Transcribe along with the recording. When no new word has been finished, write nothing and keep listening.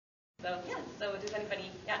So, yeah, so does anybody,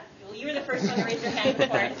 well, you were the first one to raise your hand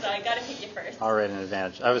before, so I got to pick you first. All right, an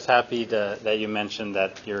advantage. I was happy that you mentioned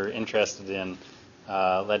that you're interested in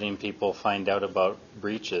letting people find out about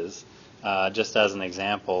breaches. Just as an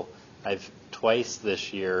example, I've twice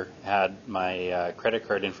this year had my credit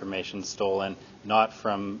card information stolen, not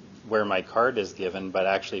from where my card is given, but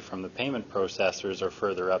actually from the payment processors or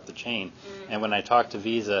further up the chain. And when I talked to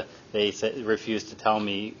Visa, they refused to tell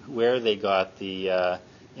me where they got the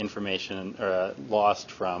information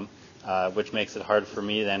lost from, which makes it hard for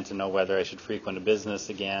me then to know whether I should frequent a business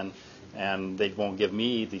again. And they won't give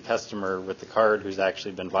me, the customer with the card who's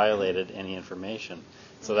actually been violated, any information.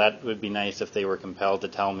 So that would be nice if they were compelled to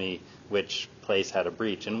tell me which place had a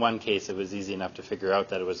breach. In one case, it was easy enough to figure out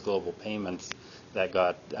that it was Global Payments that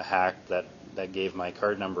got hacked, that gave my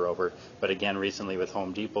card number over. But again, recently with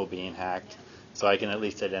Home Depot being hacked, so I can at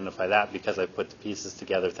least identify that because I put the pieces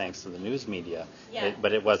together thanks to the news media. Yeah.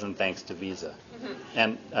 But it wasn't thanks to Visa.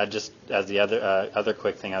 And just as the other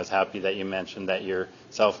quick thing, I was happy that you mentioned that your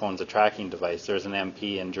cell phone's a tracking device. There's an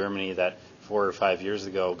MP in Germany that 4 or 5 years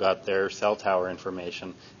ago got their cell tower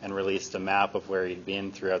information and released a map of where he'd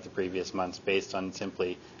been throughout the previous months based on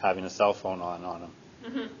simply having a cell phone on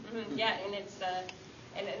him. Yeah, and it's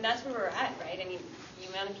and that's where we're at, right? I mean, the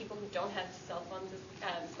amount of people who don't have cell phones,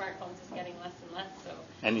 smartphones, is getting less and less. So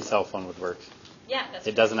any cell phone would work. Yeah, that's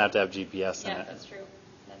it true. Doesn't have to have GPS in it. Yeah, that's true.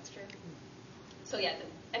 That's true. So yeah,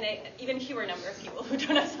 and even fewer number of people who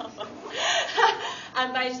don't have cell phones.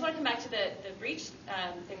 But I just want to come back to the breach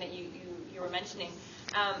thing that you were mentioning.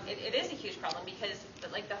 It is a huge problem because,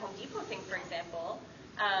 like the Home Depot thing, for example,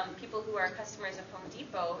 people who are customers of Home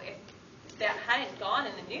Depot, if that hadn't gone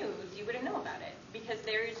in the news, you wouldn't know about it because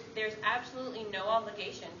there's absolutely no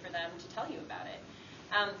obligation for them to tell you about it.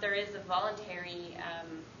 There is a voluntary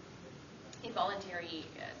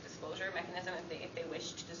disclosure mechanism if they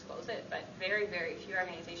wish to disclose it, but very, very few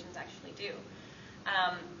organizations actually do.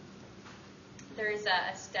 There is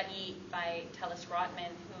a study by Telus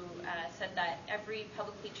Rotman who said that every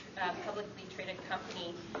publicly traded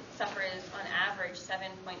company suffers on average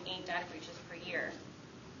 7.8 data breaches per year.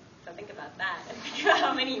 So think about that and think about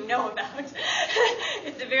how many you know about.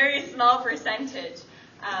 It's a very small percentage.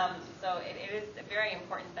 So it is very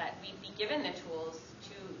important that we be given the tools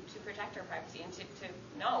to protect our privacy and to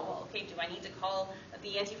know, well, okay, do I need to call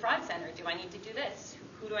the anti-fraud center? Do I need to do this?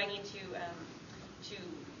 Who do I need to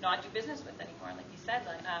not do business with anymore? Like you said,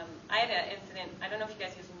 I had an incident. I don't know if you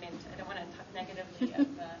guys use Mint. I don't want to talk negatively of,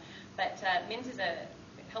 but Mint it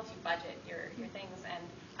helps you budget your things. And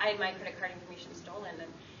I had my credit card information stolen,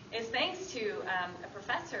 and it's thanks to a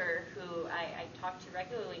professor who I talk to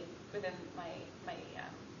regularly within my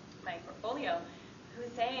portfolio, who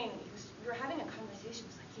was saying, we were having a conversation.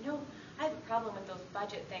 He was like, I have a problem with those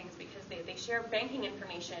budget things because they share banking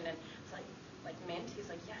information, and it's like Mint. He's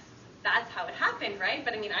like, yes. That's how it happened, right?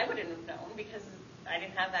 But I mean, I wouldn't have known because I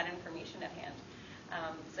didn't have that information at hand.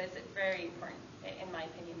 So it's very important, in my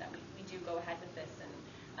opinion, that we do go ahead with this, and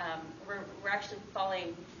we're actually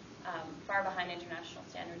falling far behind international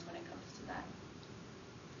standards when it comes to that.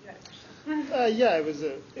 You had a question? Yeah,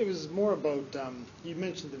 it was more about you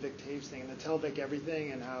mentioned the Vic Taves thing and the Tell Vic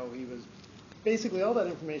everything and how he was basically all that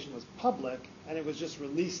information was public and it was just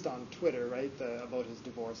released on Twitter, right? About his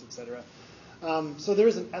divorce, etc. So there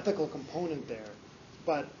is an ethical component there,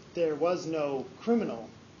 but there was no criminal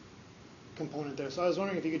component there. So I was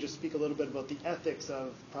wondering if you could just speak a little bit about the ethics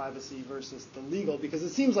of privacy versus the legal, because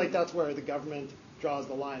it seems like that's where the government draws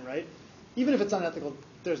the line, right? Even if it's unethical,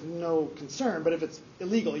 there's no concern, but if it's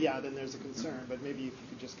illegal, yeah, then there's a concern. But maybe if you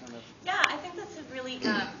could just kind of... Yeah, I think that's a really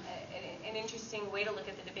an interesting way to look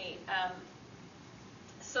at the debate.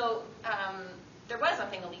 So there was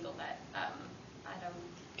something illegal that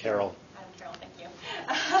Carol, thank you,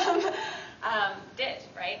 did,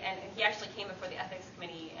 right? And he actually came before the ethics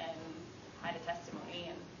committee and had a testimony,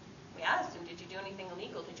 and we asked him, did you do anything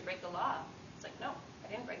illegal? Did you break the law? He's like, no, I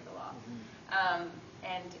didn't break the law.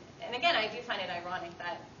 And again, I do find it ironic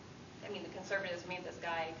that, I mean, the Conservatives made this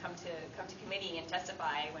guy come to committee and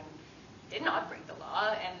testify when he did not break the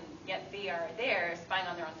law, and yet they are there spying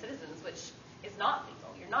on their own citizens, which is not legal.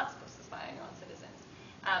 You're not supposed to spy on your own citizens.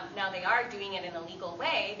 Now they are doing it in a legal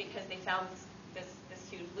way because they found this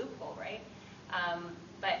huge loophole, right?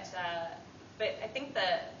 But I think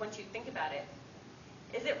that once you think about it,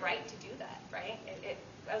 is it right to do that, right?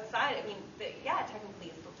 Outside, I mean,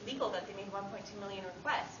 technically it's legal that they made 1.2 million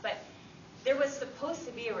requests, but there was supposed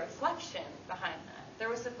to be a reflection behind that. There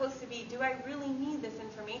was supposed to be, do I really need this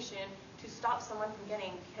information to stop someone from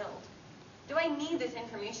getting killed? Do I need this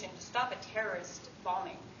information to stop a terrorist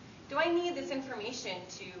bombing? Do I need this information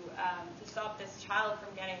to stop this child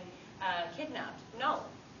from getting kidnapped? No.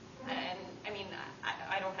 And I mean,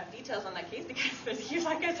 I don't have details on that case because there's a huge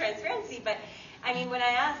lack of transparency. But I mean, when I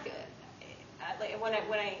ask, when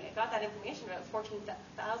I got that information about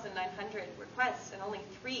 14,900 requests and only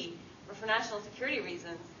 3 were for national security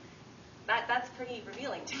reasons, that's pretty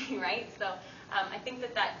revealing to me, right? So I think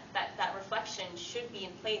that reflection should be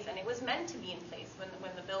in place, and it was meant to be in place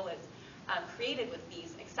when the bill was created with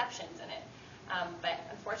these exceptions in it. But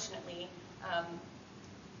unfortunately,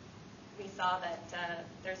 we saw that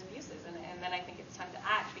there's abuses, and then I think it's time to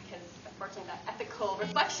act because unfortunately that ethical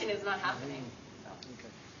reflection is not happening. So. Okay.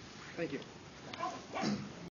 Thank you. No problem. Yeah.